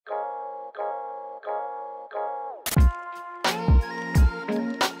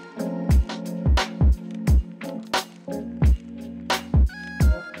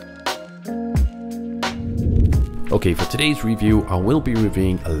Okay, for today's review, I will be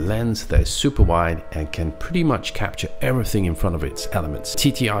reviewing a lens that is super wide and can pretty much capture everything in front of its elements.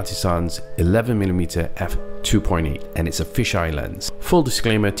 TT Artisan's 11mm f2.8, and it's a fisheye lens. Full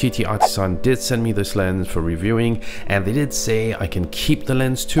disclaimer, TT Artisan did send me this lens for reviewing, and they did say I can keep the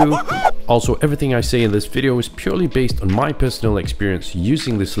lens too. Also, everything I say in this video is purely based on my personal experience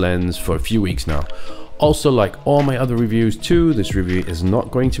using this lens for a few weeks now. Also, like all my other reviews too, this review is not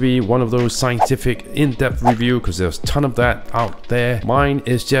going to be one of those scientific in-depth review because there's a ton of that out there. Mine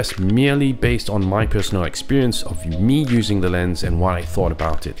is just merely based on my personal experience of me using the lens and what I thought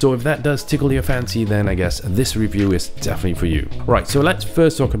about it. So if that does tickle your fancy, then I guess this review is definitely for you. Right, so let's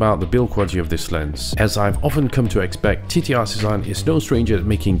first talk about the build quality of this lens. As I've often come to expect, TT Artisan is no stranger at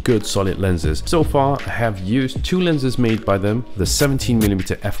making good solid lenses. So far, I have used two lenses made by them, the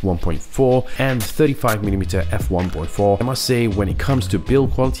 17mm f1.4 and the 35mm f1.4. I must say, when it comes to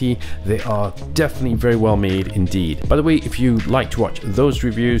build quality, they are definitely very well made indeed. By the way, if you like to watch those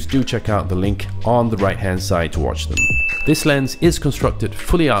reviews, do check out the link on the right hand side to watch them. This lens is constructed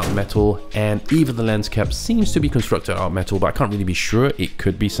fully out of metal, and even the lens cap seems to be constructed out of metal, but I can't really be sure. It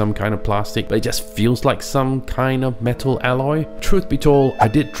could be some kind of plastic, but it just feels like some kind of metal alloy. Truth be told, I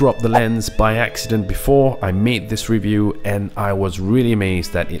did drop the lens by accident before I made this review, and I was really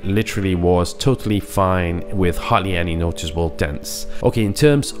amazed that it literally was totally fine with hardly any noticeable dents. Okay, in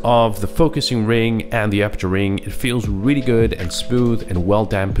terms of the focusing ring and the aperture ring, it feels really good and smooth and well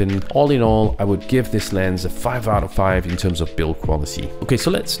dampened. All in all, I would give this lens a 5 out of 5 in terms of build quality. Okay,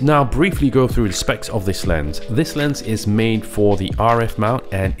 so let's now briefly go through the specs of this lens. This lens is made for the RF mount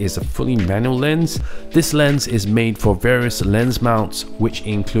and is a fully manual lens. This lens is made for various lens mounts, which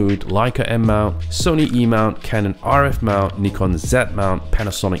include Leica M mount, Sony E mount, Canon RF mount, Nikon Z mount,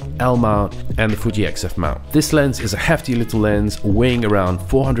 Panasonic L mount, and the Fuji XF mount. This lens is a hefty little lens weighing around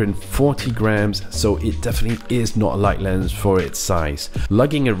 440 grams, so it definitely is not a light lens for its size.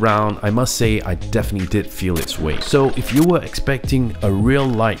 Lugging it around, I must say I definitely did feel its weight. So if you were expecting a real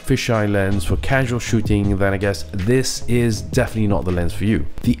light fisheye lens for casual shooting, then I guess this is definitely not the lens for you.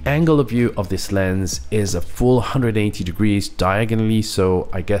 The angle of view of this lens is a full 180 degrees diagonally, so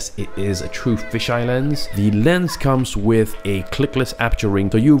I guess it is a true fisheye lens. The lens comes with a clickless aperture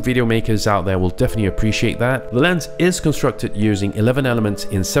ring, so you video makers out there will definitely appreciate that. The lens is constructed using 11 elements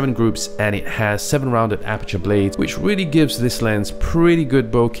in 7 groups, and it has 7 rounded aperture blades, which really gives this lens pretty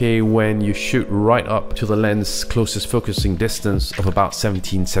good bokeh when you shoot right up to the lens closest focusing distance of about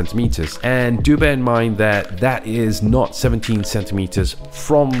 17 centimeters. And do bear in mind that that is not 17 centimeters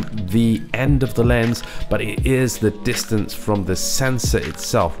from the end of the lens, but it is the distance from the sensor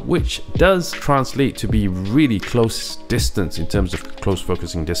itself, which does translate to be really close distance in terms of close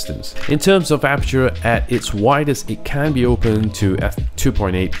focusing distance. In terms of aperture, at its widest it can be open to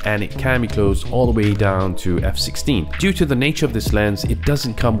f2.8 and it can be closed all the way down to f16. Due to the nature of this lens, it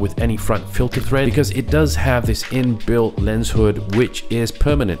doesn't come with any front filter thread because it does have this inbuilt lens hood which is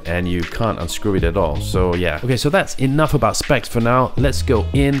permanent and you can't unscrew it at all. So yeah, okay, so that's enough about specs for now. Let's go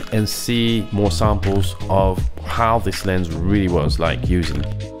in and see more samples of how this lens really was like using.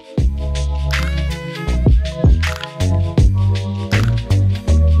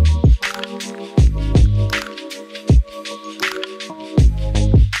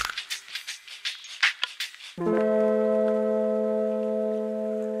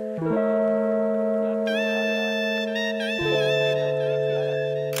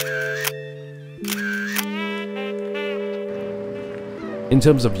 In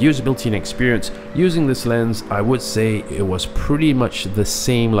terms of usability and experience, using this lens, I would say it was pretty much the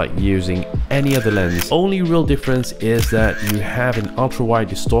same like using any other lens. Only real difference is that you have an ultra-wide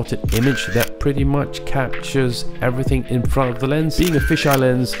distorted image that pretty much captures everything in front of the lens. Being a fisheye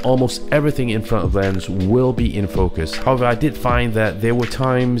lens, almost everything in front of the lens will be in focus. However, I did find that there were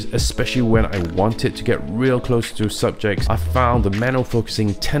times, especially when I wanted to get real close to subjects, I found the manual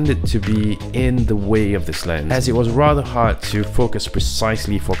focusing tended to be in the way of this lens, as it was rather hard to focus precisely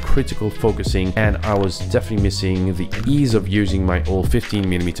for critical focusing, and I was definitely missing the ease of using my old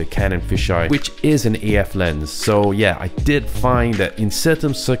 15mm Canon fisheye, which is an AF lens. So yeah, I did find that in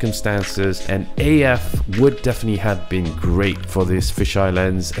certain circumstances an AF would definitely have been great for this fisheye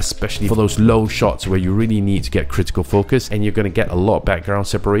lens, especially for those low shots where you really need to get critical focus and you're going to get a lot of background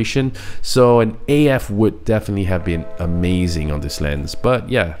separation. So an AF would definitely have been amazing on this lens. But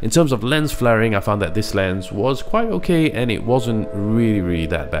yeah, in terms of lens flaring, I found that this lens was quite okay and it wasn't really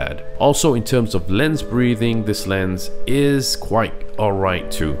that bad. Also, in terms of lens breathing, this lens is quite alright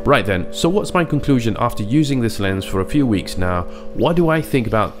too. Right then, so what's my conclusion after using this lens for a few weeks now? What do I think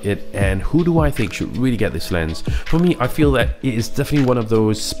about it, and who do I think should really get this lens? For me, I feel that it is definitely one of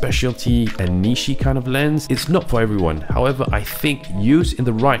those specialty and niche kind of lens. It's not for everyone. However, I think used in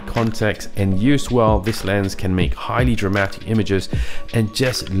the right context and used well, this lens can make highly dramatic images and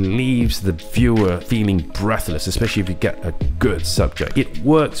just leaves the viewer feeling breathless, especially if you get a good subject. It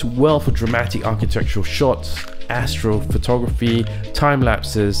works well for dramatic architectural shots, astrophotography, time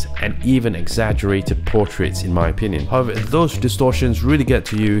lapses, and even exaggerated portraits, in my opinion. However, if those distortions really get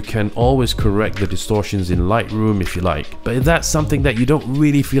to you, you can always correct the distortions in Lightroom if you like. But if that's something that you don't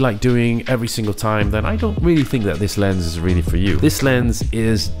really feel like doing every single time, then I don't really think that this lens is really for you. This lens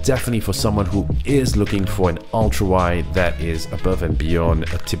is definitely for someone who is looking for an ultra wide that is above and beyond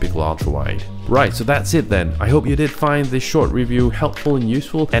a typical ultra wide. Right, so that's it then. I hope you did find this short review helpful and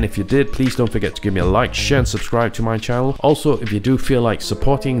useful, and if you did, please don't forget to give me a like, share and subscribe to my channel. Also, if you do feel like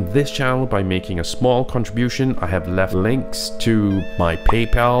supporting this channel by making a small contribution, I have left links to my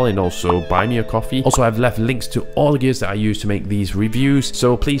PayPal and also buy me a coffee. Also, I've left links to all the gears that I use to make these reviews,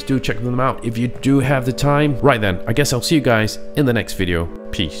 so please do check them out if you do have the time. Right then, I guess I'll see you guys in the next video.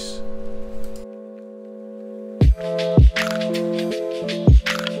 Peace.